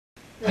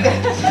Well,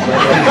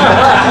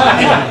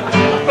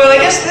 I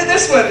guess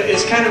this one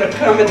is kind of a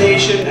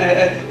combination.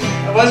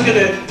 I was going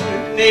to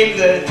name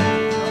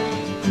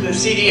the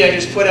CD I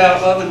just put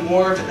out Love and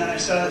War, but then I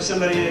saw that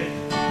somebody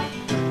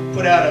had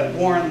put out a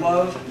War and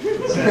Love,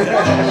 so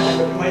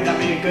that might not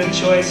be a good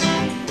choice.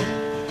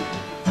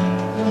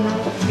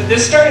 But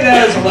this started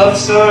out as a love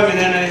song, and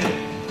then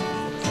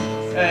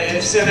I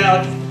sent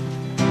out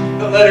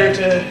a letter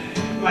to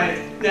my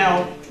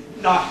now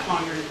not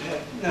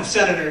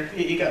senator.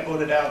 He got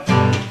voted out.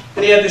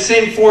 And he had the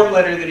same form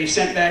letter that he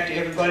sent back to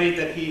everybody,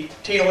 that he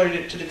tailored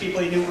it to the people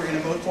he knew were going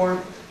to vote for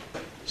him.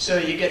 So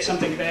you get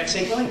something back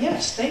saying, well,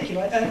 yes, thank you.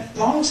 I've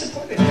long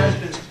supported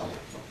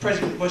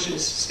President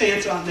Bush's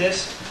stance on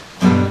this,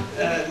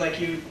 like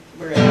you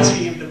were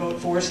asking him to vote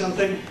for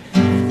something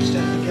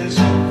instead of against.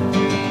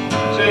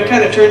 So it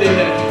kind of turned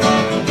into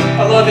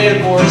a love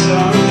and war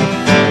song.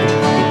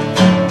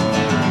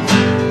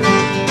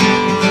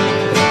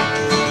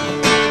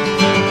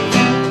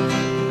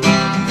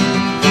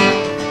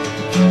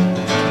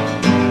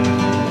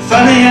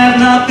 Funny, I've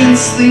not been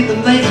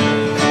sleeping late.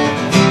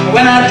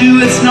 When I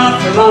do, it's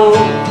not for long.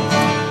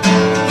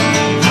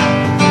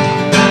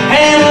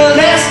 And the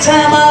last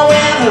time I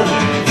went under,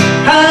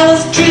 I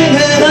was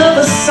dreaming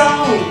of a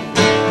song.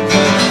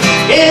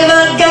 If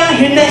I got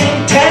your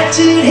name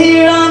tattooed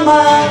here on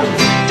my arm,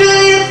 do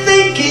you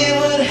think it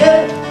would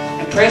help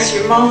impress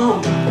your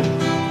mom?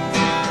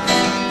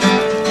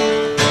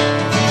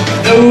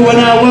 No, when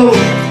I woke,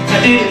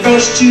 I didn't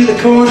rush to the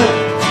corner.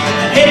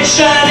 Head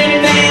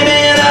shining name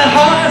and a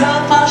heart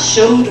on my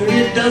shoulder.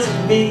 It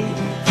doesn't mean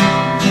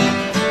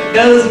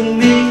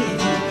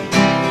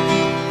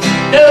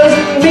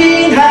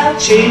I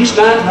changed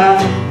my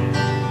mind.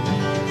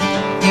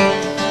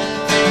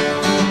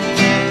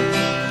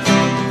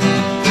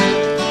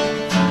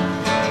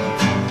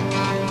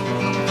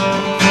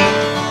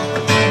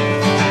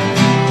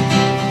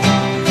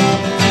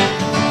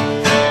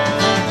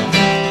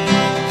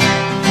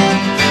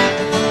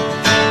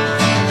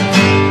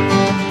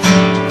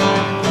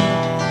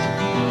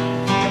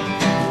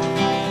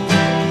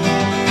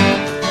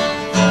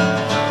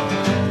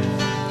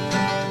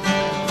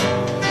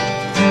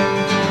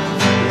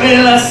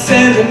 Well, I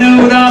sent a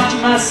note off to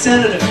my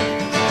senator.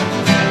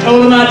 I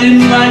told him I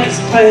didn't like his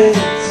plans,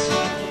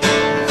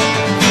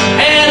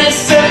 and he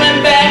sent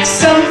me back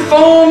some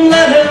phone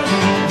letter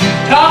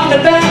talking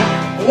about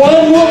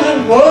one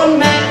woman, one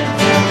man,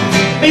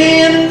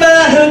 being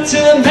invited to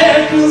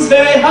America's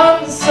very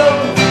heart and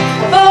soul,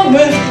 along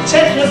with the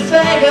Czech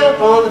flag up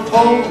on the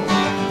pole.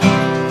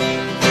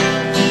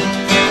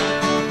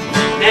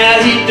 Now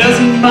he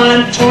doesn't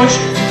mind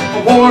torture.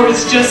 War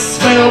is just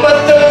swell,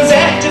 but those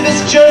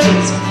activist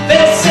judges,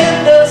 they'll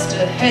send us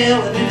to hell,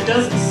 and it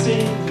doesn't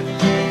seem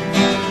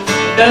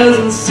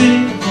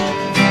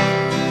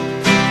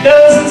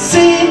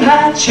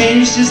I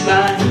changed his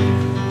mind.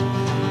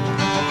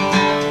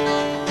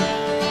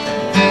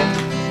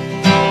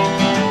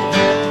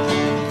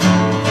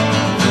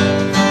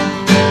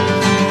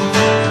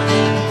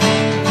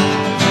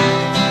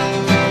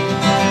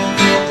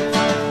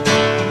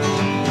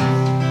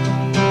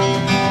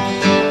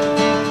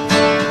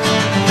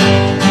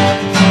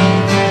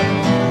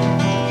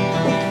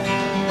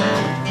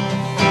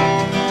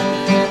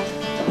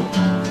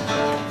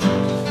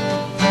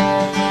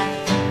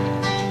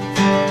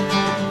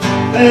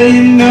 Well,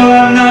 you know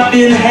I've not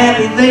been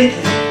happy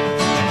lately,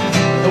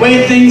 the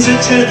way things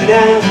are turning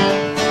out.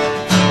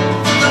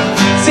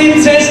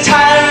 Seems there's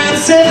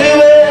tyrants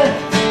everywhere,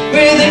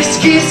 with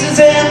excuses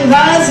and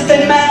lies at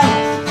their mouth.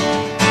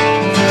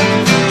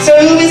 So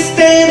we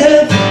stand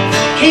up,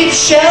 keep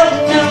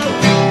shouting out,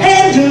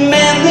 and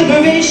demand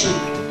liberation,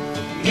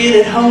 get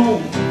it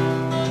home.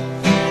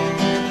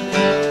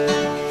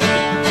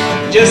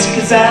 Just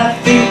 'cause I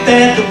think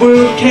that the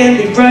world can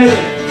be brighter,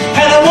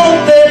 and I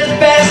won't let the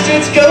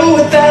bastards go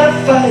without a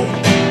fight.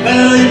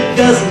 Well, it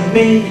doesn't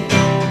mean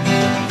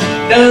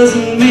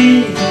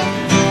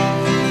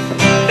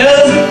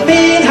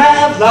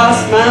I've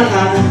lost my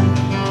mind.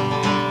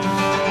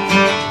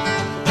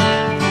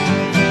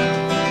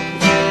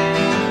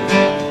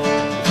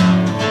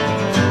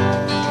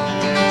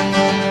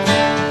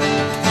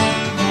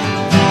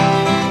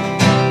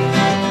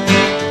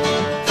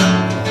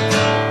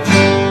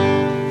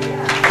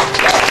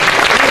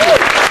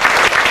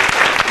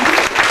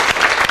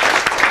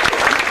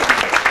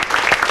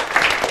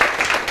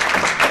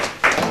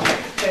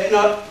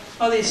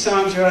 All these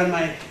songs are on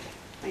my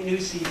new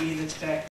CD that's back